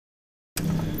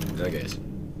Okay, so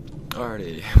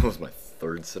already that was my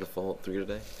third set of Fallout 3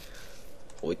 today.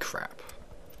 Holy crap.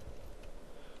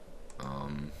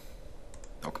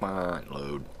 Oh come on,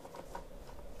 load.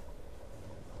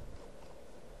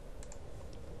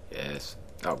 Yes.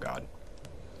 Oh god.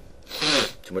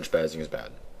 Too much spazzing is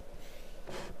bad.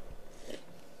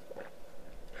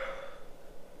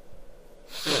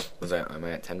 Am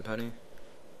I at 10 penny?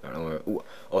 I don't know where. Ooh,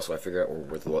 also I figured out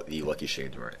where the lucky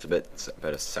shades were. It's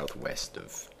about a southwest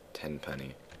of 10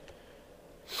 penny.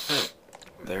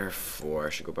 Therefore, I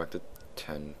should go back to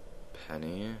 10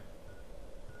 penny.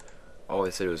 Oh,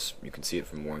 they said it was. You can see it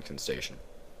from Warrington Station.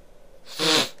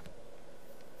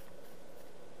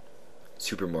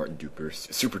 Super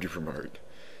duper mart,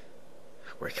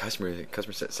 where customer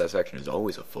satisfaction is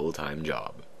always a full-time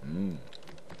job.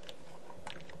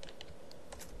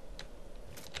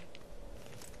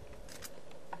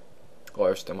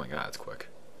 Oh my god, that's quick.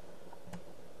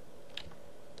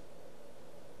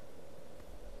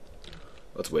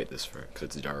 Let's wait this for, because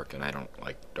it's dark and I don't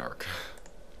like dark.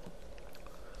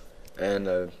 And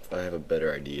I have a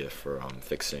better idea for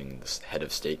fixing this head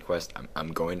of state quest.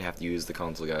 I'm going to have to use the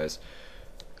console, guys.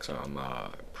 So I'm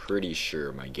pretty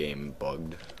sure my game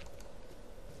bugged.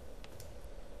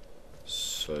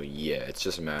 So yeah, it's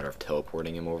just a matter of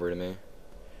teleporting him over to me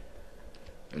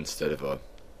instead of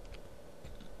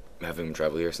having him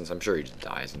travel here, since I'm sure he just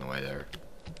dies in the way there.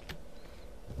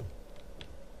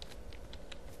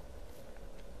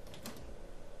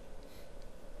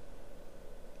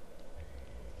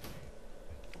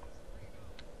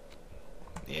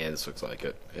 Yeah, this looks like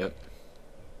it. Yep.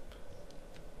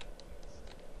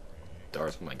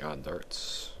 Darts, oh my god,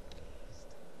 darts.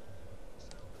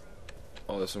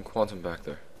 Oh, there's some quantum back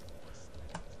there.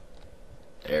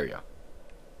 There we go.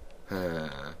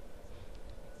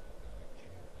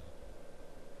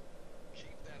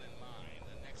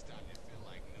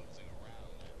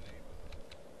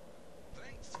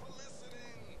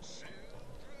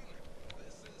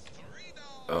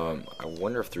 I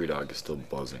wonder if 3 Dog is still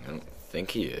buzzing. I don't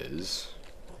think he is.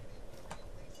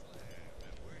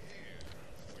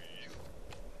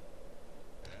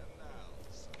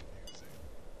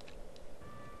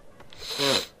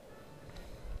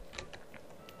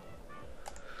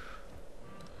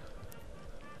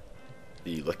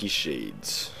 The lucky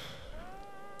shades.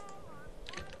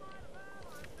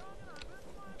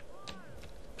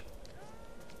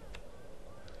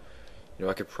 You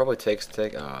know, I could probably text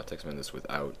him in this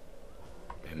without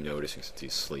him noticing, since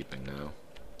he's sleeping now.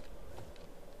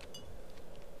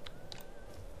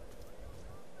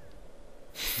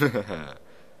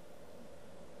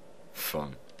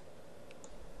 Fun.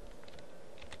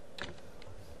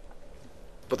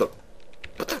 But the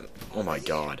oh my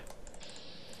god.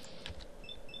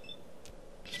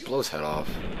 Just blow his head off.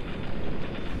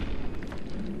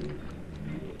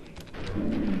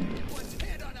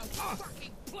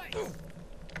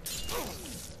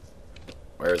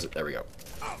 Where is it? There we go.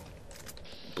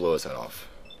 Blow his head off.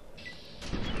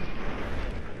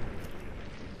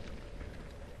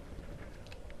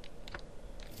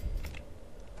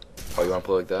 Oh, you wanna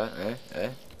play like that? Eh?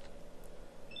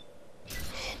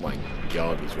 Oh my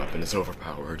god, this weapon is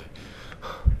overpowered.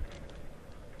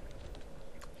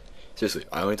 Seriously,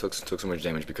 I only took so much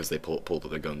damage because they pulled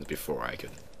their guns before I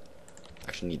could.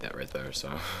 Actually need that right there,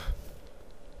 so.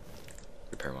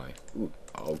 Repair my. Ooh,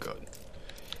 all good.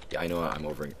 Yeah, I know I'm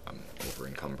over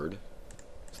encumbered,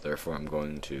 so therefore I'm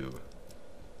going to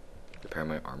repair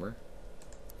my armor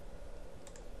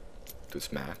to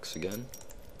its max again.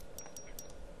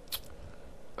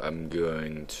 I'm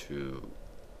going to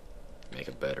make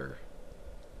a better.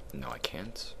 No, I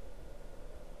can't.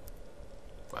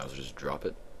 I'll just drop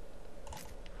it.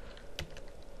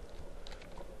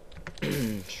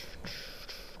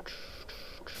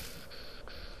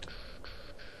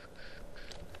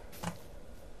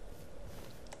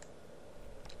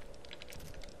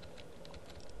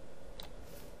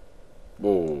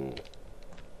 Whoa.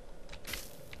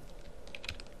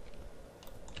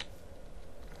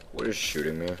 What is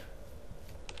shooting me? It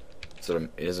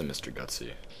is a Mr.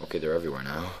 Gutsy. Okay, they're everywhere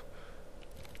now.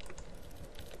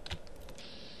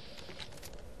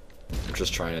 I'm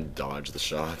just trying to dodge the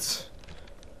shots.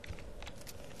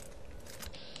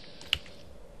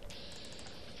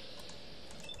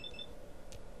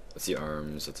 That's the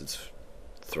arms, that's its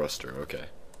thruster, okay.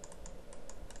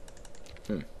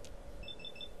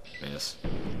 Miss.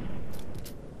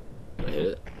 Did I hit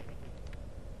it?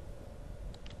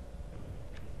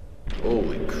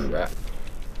 Holy crap.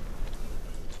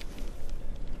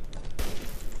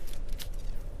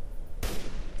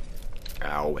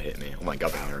 Ow, hit me. Oh my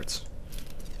god, that hurts.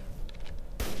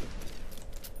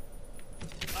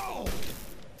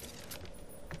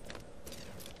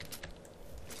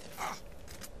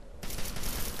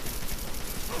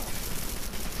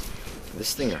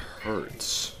 This thing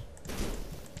hurts.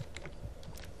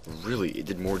 Really, it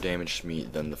did more damage to me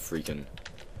than the freaking...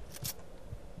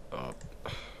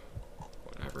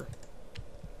 whatever.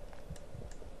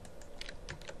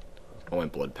 All my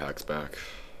blood packs back.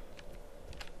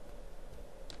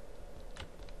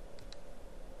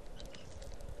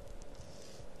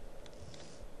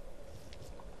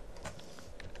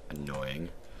 Annoying.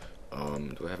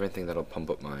 Do I have anything that'll pump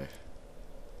up my...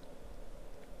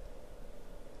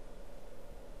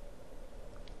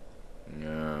 No,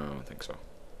 I don't think so.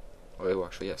 Oh,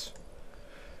 actually, yes.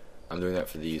 I'm doing that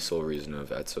for the sole reason of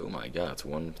that's, oh my god,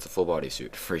 it's a full body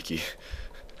suit, freaky.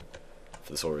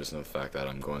 For the sole reason of the fact that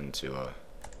I'm going to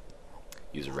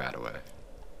use a rat away.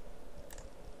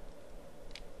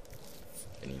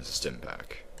 And use a stim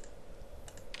pack.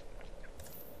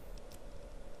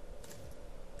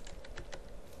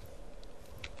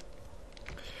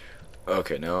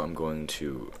 Okay, now I'm going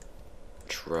to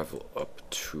travel up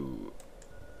to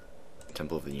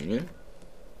Temple of the Union.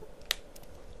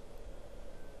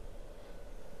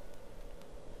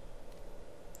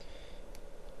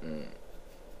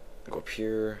 Go up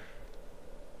here.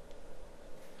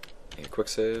 Make a quick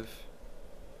save.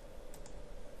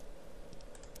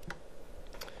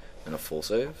 And a full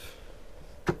save.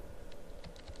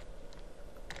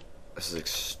 This is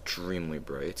extremely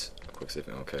bright. A quick save,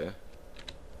 okay.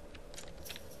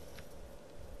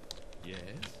 Yes.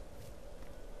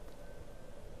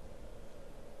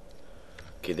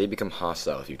 Okay, they become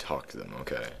hostile if you talk to them,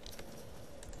 okay.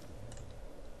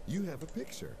 You have a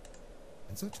picture.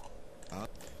 And such.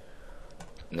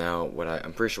 Now,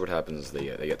 I'm pretty sure what happens is they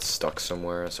get stuck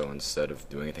somewhere, so instead of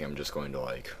doing anything, I'm just going to,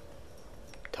 like,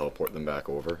 teleport them back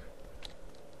over.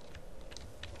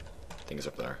 Things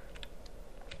up there.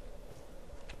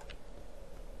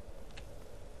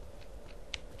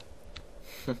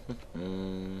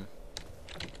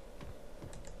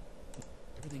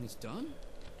 Everything is done?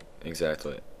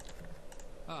 Exactly.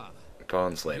 Ah. Call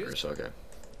on slavers, okay.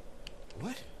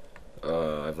 What?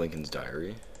 I have Lincoln's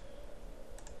diary.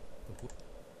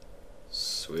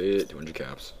 Sweet, 200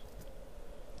 caps.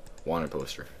 Wanted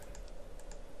poster.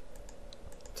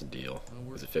 It's a deal.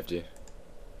 Is it 50?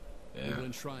 Yeah.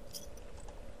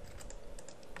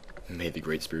 May the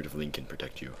great spirit of Lincoln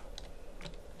protect you.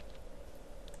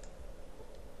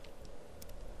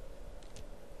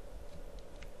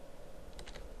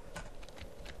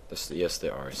 Yes, they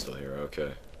are still here,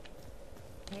 okay.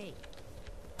 Hey.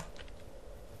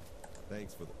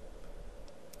 Thanks for the...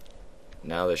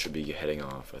 Now they should be heading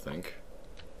off, I think.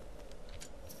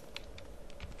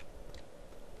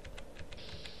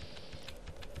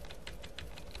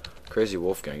 Crazy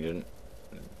Wolfgang didn't...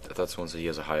 I thought someone said he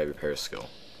has a high repair skill.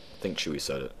 I think Chewie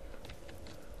said it.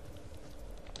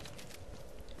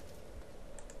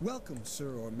 Welcome,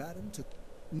 sir or madam, to...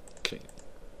 Okay.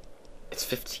 It's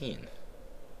 15.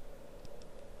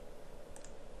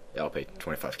 Yeah, I'll pay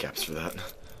 25 caps for that.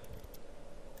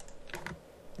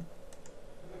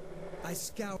 I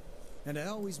scout, and I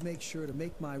always make sure to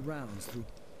make my rounds through...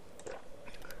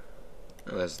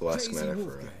 Oh, that's the last Crazy schematic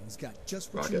for Wolfgang's got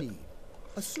just what rocket. you need.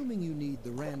 Assuming you need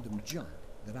the random junk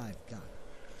that I've got.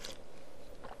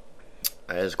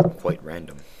 That is quite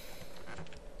random.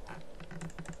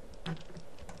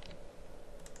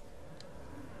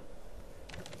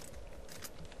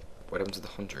 What happened to the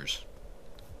hunters?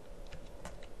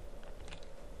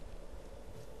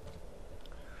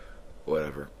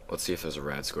 Whatever. Let's see if there's a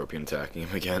rad scorpion attacking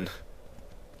him again.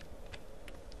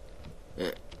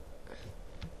 Yeah.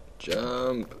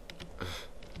 Jump!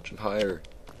 Jump higher.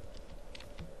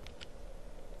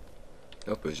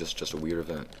 Nope, it was just a weird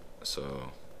event.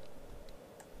 So...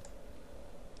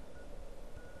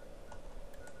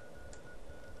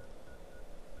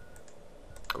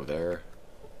 go there.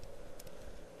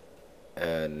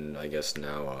 And I guess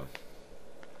now,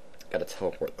 gotta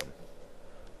teleport them.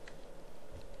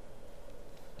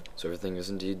 So everything is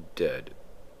indeed dead.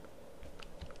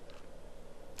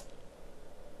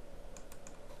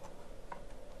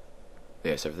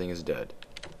 Yes, everything is dead.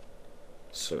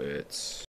 So it's...